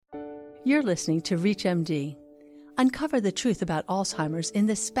You're listening to ReachMD. Uncover the truth about Alzheimer's in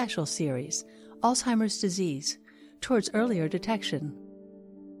this special series, Alzheimer's Disease, Towards Earlier Detection.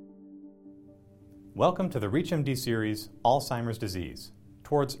 Welcome to the ReachMD series, Alzheimer's Disease,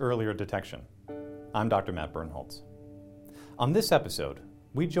 Towards Earlier Detection. I'm Dr. Matt Bernholtz. On this episode,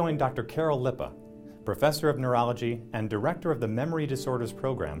 we join Dr. Carol Lippa, Professor of Neurology and Director of the Memory Disorders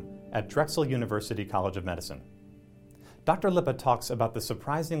Program at Drexel University College of Medicine. Dr. Lippa talks about the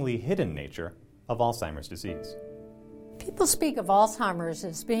surprisingly hidden nature of Alzheimer's disease. People speak of Alzheimer's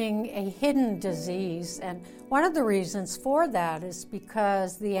as being a hidden disease, and one of the reasons for that is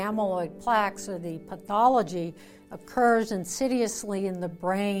because the amyloid plaques, or the pathology, occurs insidiously in the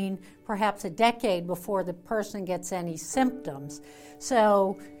brain perhaps a decade before the person gets any symptoms.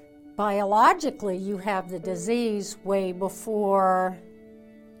 So biologically, you have the disease way before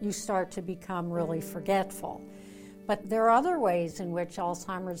you start to become really forgetful. But there are other ways in which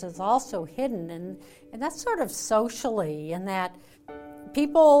Alzheimer's is also hidden, and that's sort of socially, in that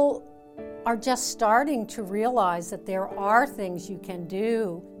people are just starting to realize that there are things you can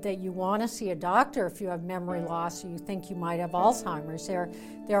do, that you want to see a doctor if you have memory loss or you think you might have Alzheimer's. There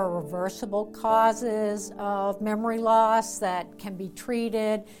are reversible causes of memory loss that can be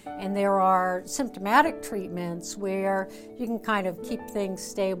treated, and there are symptomatic treatments where you can kind of keep things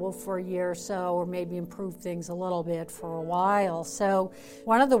stable for a year or so, or maybe improve things a little bit for a while. So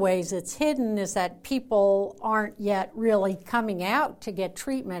one of the ways it's hidden is that people aren't yet really coming out to get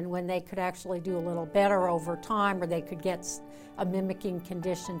treatment when they could actually do a little better over time, or they could get a mimicking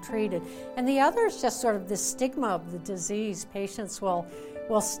condition treated. And the other is just sort of the stigma of the disease. Patients will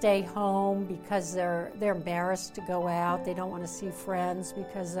stay home because they're embarrassed to go out. They don't want to see friends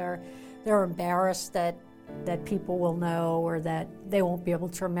because they're embarrassed that people will know, or that they won't be able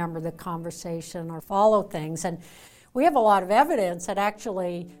to remember the conversation or follow things. And we have a lot of evidence that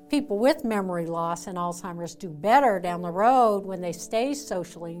actually people with memory loss and Alzheimer's do better down the road when they stay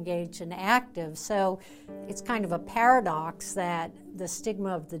socially engaged and active. So it's kind of a paradox that the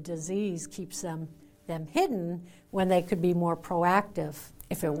stigma of the disease keeps them hidden when they could be more proactive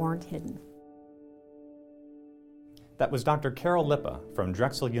if it weren't hidden. That was Dr. Carol Lippa from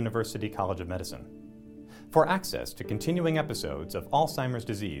Drexel University College of Medicine. For access to continuing episodes of Alzheimer's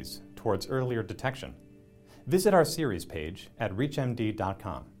disease towards earlier detection, visit our series page at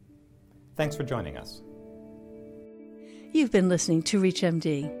reachmd.com. Thanks for joining us. You've been listening to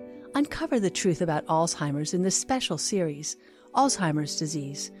ReachMD. Uncover the truth about Alzheimer's in this special series, Alzheimer's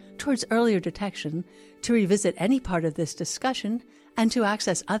Disease, Towards Earlier Detection. To revisit any part of this discussion and to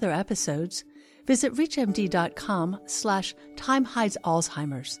access other episodes, visit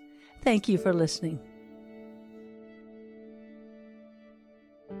reachmd.com/timehidesAlzheimer's. Thank you for listening.